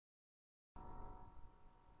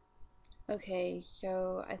Okay,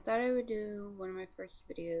 so I thought I would do one of my first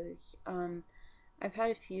videos. I've had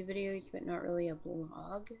a few videos, but not really a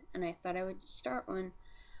blog, and I thought I would start one,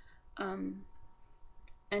 um,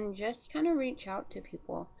 and just kind of reach out to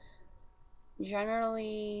people.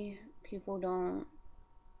 Generally, people don't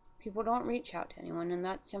reach out to anyone, and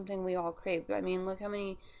that's something we all crave. I mean, look how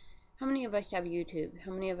many of us have YouTube?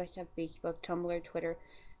 How many of us have Facebook, Tumblr, Twitter,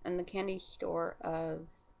 and the candy store of,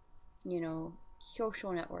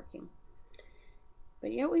 social networking?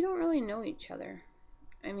 But yet we don't really know each other.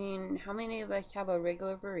 I mean, how many of us have a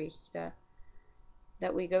regular barista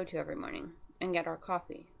that we go to every morning and get our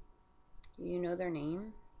coffee? Do you know their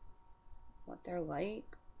name? What they're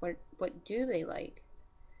like? What do they like?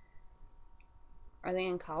 Are they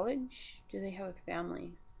in college? Do they have a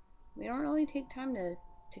family? We don't really take time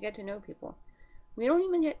to get to know people. We don't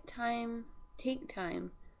even take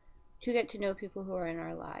time to get to know people who are in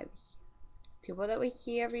our lives. People that we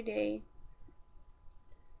see every day,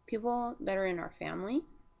 people that are in our family,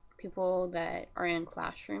 people that are in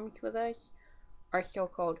classrooms with us, our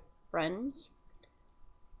so-called friends.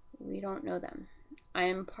 We don't know them. I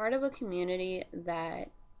am part of a community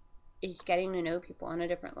that is getting to know people on a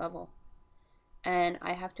different level. And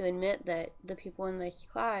I have to admit that the people in this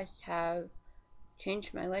class have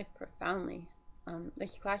changed my life profoundly.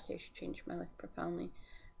 This class has changed my life profoundly.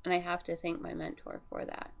 And I have to thank my mentor for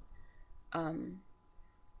that.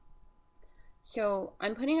 So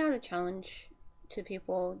I'm putting out a challenge to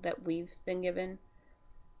people that we've been given.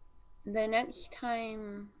 The next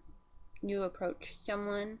time you approach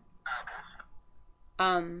someone,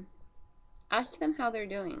 ask them how they're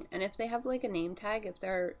doing, and if they have like a name tag, if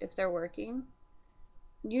they're working,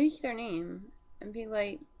 use their name and be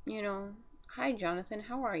like, hi Jonathan,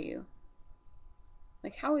 how are you?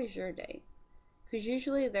 Like, how is your day? Because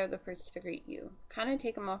usually they're the first to greet you. Kind of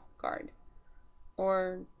take them off guard,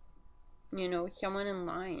 or someone in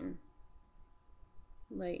line.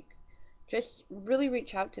 Like, just really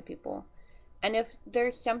reach out to people. And if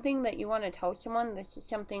there's something that you want to tell someone, this is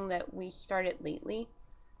something that we started lately,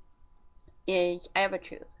 is I have a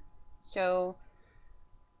truth. So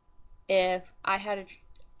if I had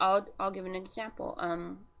I'll give an example.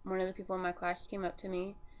 One of the people in my class came up to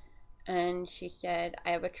me and she said,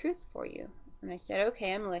 I have a truth for you. And I said,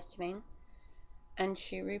 okay, I'm listening. And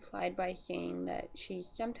she replied by saying that she's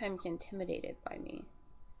sometimes intimidated by me.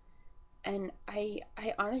 And I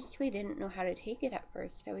honestly didn't know how to take it at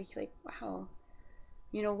first. I was like, wow,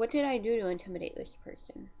 what did I do to intimidate this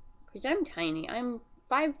person? Because I'm tiny. I'm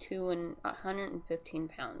 5'2" and 115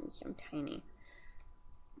 pounds. I'm tiny.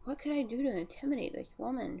 What could I do to intimidate this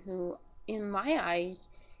woman who, in my eyes,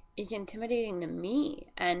 is intimidating to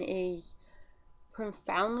me and is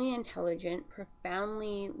profoundly intelligent,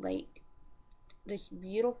 profoundly like this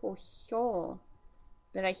beautiful soul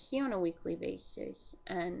that I see on a weekly basis?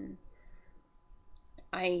 And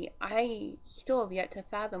I still have yet to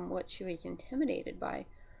fathom what she was intimidated by.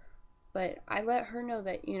 But I let her know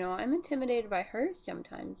that, I'm intimidated by her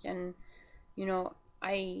sometimes. And,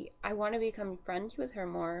 I want to become friends with her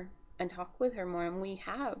more and talk with her more. And we've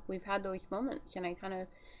had those moments, and I kind of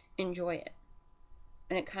enjoy it.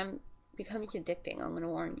 And it kind of becomes addicting, I'm going to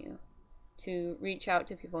warn you, to reach out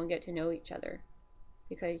to people and get to know each other.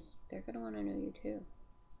 Because they're going to want to know you too.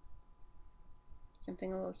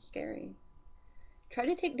 Something a little scary. Try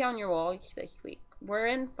to take down your walls this week. We're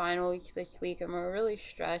in finals this week and we're really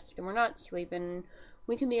stressed and we're not sleeping.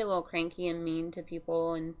 We can be a little cranky and mean to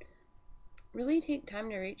people, and really take time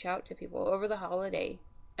to reach out to people over the holiday.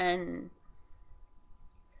 And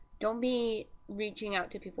don't be reaching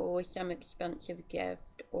out to people with some expensive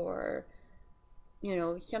gift or,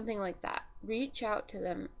 something like that. Reach out to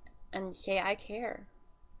them and say, I care.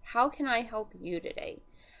 How can I help you today?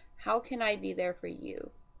 How can I be there for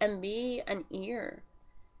you? And be an ear.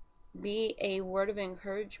 Be a word of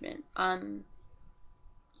encouragement.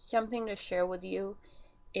 Something to share with you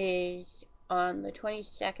is on the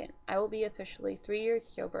 22nd, I will be officially 3 years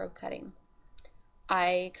sober of cutting.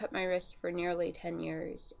 I cut my wrist for nearly 10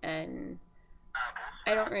 years, and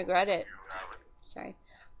I don't regret it. Sorry.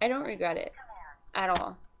 I don't regret it at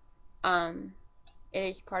all. It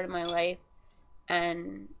is part of my life,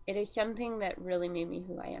 and it is something that really made me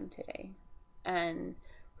who I am today. And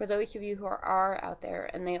for those of you who are out there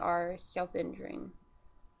and they are self-injuring,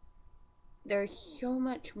 there's so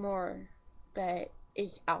much more that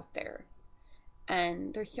is out there.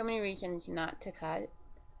 And there's so many reasons not to cut,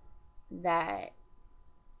 that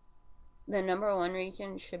the number one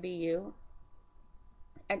reason should be you.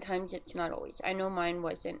 At times it's not always. I know mine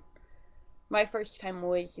wasn't. My first time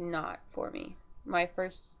was not for me. My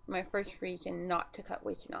first reason not to cut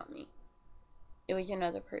was not me. It was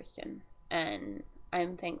another person. And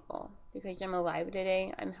I'm thankful because I'm alive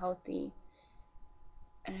today, I'm healthy,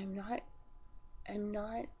 and I'm not, I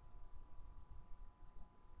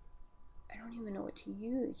don't even know what to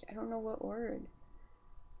use. I don't know what word.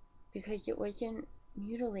 Because it wasn't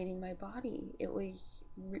mutilating my body. It was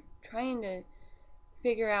trying to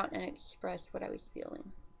figure out and express what I was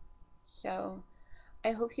feeling. So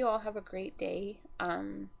I hope you all have a great day.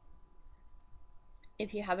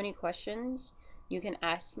 If you have any questions, you can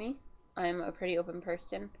ask me. I'm a pretty open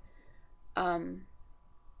person.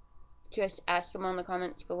 Just ask them on the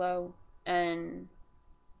comments below. And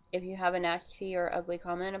if you have a nasty or ugly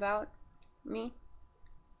comment about me,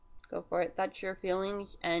 go for it. That's your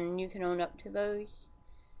feelings, and you can own up to those.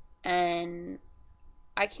 And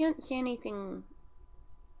I can't say anything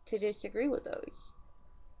to disagree with those,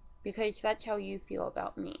 because that's how you feel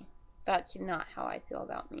about me. That's not how I feel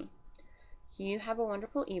about me. So you have a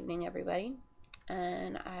wonderful evening, everybody,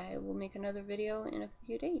 and I will make another video in a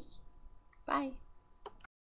few days. Bye.